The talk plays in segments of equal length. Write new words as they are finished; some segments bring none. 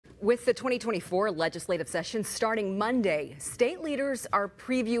With the 2024 legislative session starting Monday, state leaders are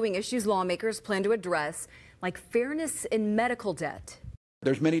previewing issues lawmakers plan to address, like fairness in medical debt.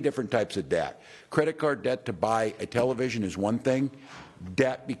 There's many different types of debt. Credit card debt to buy a television is one thing.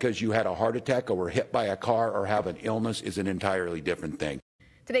 Debt because you had a heart attack or were hit by a car or have an illness is an entirely different thing.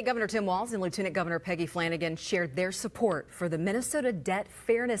 Today, Governor Tim Walz and Lieutenant Governor Peggy Flanagan shared their support for the Minnesota Debt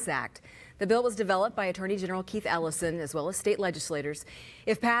Fairness Act. The bill was developed by Attorney General Keith Ellison as well as state legislators.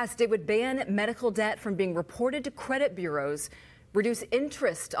 If passed, it would ban medical debt from being reported to credit bureaus, reduce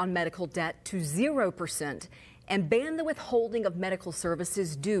interest on medical debt to 0%, and ban the withholding of medical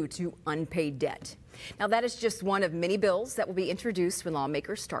services due to unpaid debt. Now, that is just one of many bills that will be introduced when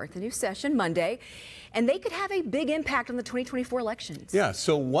lawmakers start the new session Monday, and they could have a big impact on the 2024 elections. Yeah,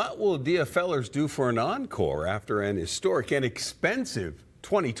 so what will DFLers do for an encore after an historic and expensive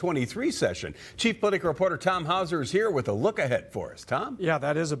 2023 session? Chief Political Reporter Tom Hauser is here with a look ahead for us. Tom? Yeah,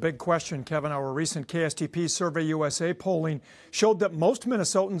 that is a big question, Kevin. Our recent KSTP Survey USA polling showed that most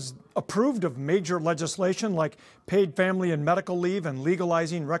Minnesotans approved of major legislation like paid family and medical leave and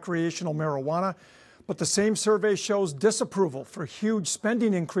legalizing recreational marijuana. But the same survey shows disapproval for huge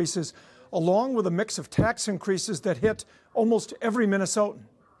spending increases, along with a mix of tax increases that hit almost every Minnesotan.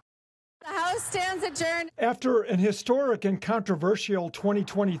 The House stands adjourned. After an historic and controversial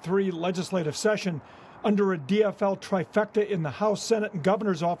 2023 legislative session under a DFL trifecta in the House, Senate, and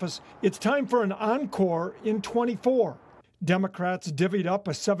Governor's office, it's time for an encore in 24. Democrats divvied up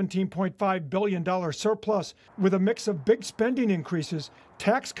a $17.5 billion surplus with a mix of big spending increases,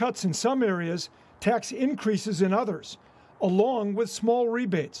 tax cuts in some areas, tax increases in others, along with small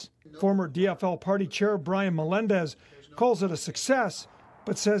rebates. Former DFL Party Chair Brian Melendez calls it a success,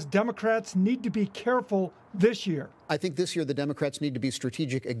 but says Democrats need to be careful this year. I think this year the Democrats need to be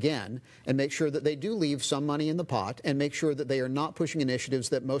strategic again and make sure that they do leave some money in the pot and make sure that they are not pushing initiatives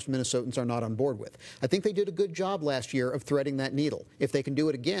that most Minnesotans are not on board with. I think they did a good job last year of threading that needle. If they can do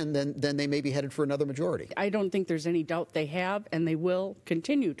it again, then they may be headed for another majority. I don't think there's any doubt they have, and they will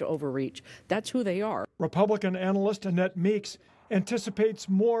continue to overreach. That's who they are. Republican analyst Annette Meeks anticipates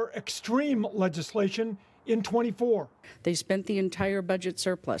more extreme legislation in 24. They spent the entire budget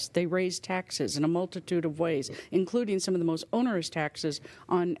surplus. They raised taxes in a multitude of ways, including some of the most onerous taxes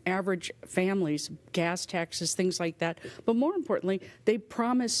on average families, gas taxes, things like that. But more importantly, they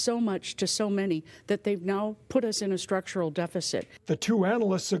promised so much to so many that they've now put us in a structural deficit. The two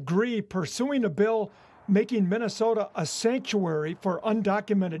analysts agree pursuing a bill making Minnesota a sanctuary for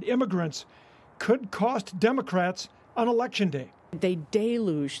undocumented immigrants could cost Democrats on Election Day. They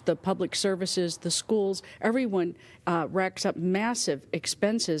deluge the public services, the schools. Everyone racks up massive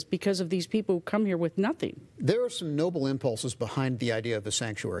expenses because of these people who come here with nothing. There are some noble impulses behind the idea of a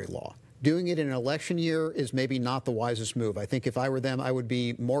sanctuary law. Doing it in an election year is maybe not the wisest move. I think if I were them, I would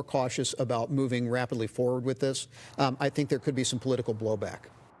be more cautious about moving rapidly forward with this. I think there could be some political blowback.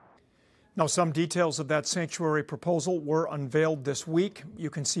 Now, some details of that sanctuary proposal were unveiled this week. You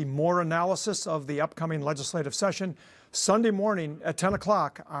can see more analysis of the upcoming legislative session Sunday morning at 10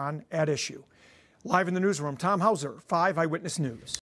 o'clock on At Issue. Live in the newsroom, Tom Hauser, 5 Eyewitness News.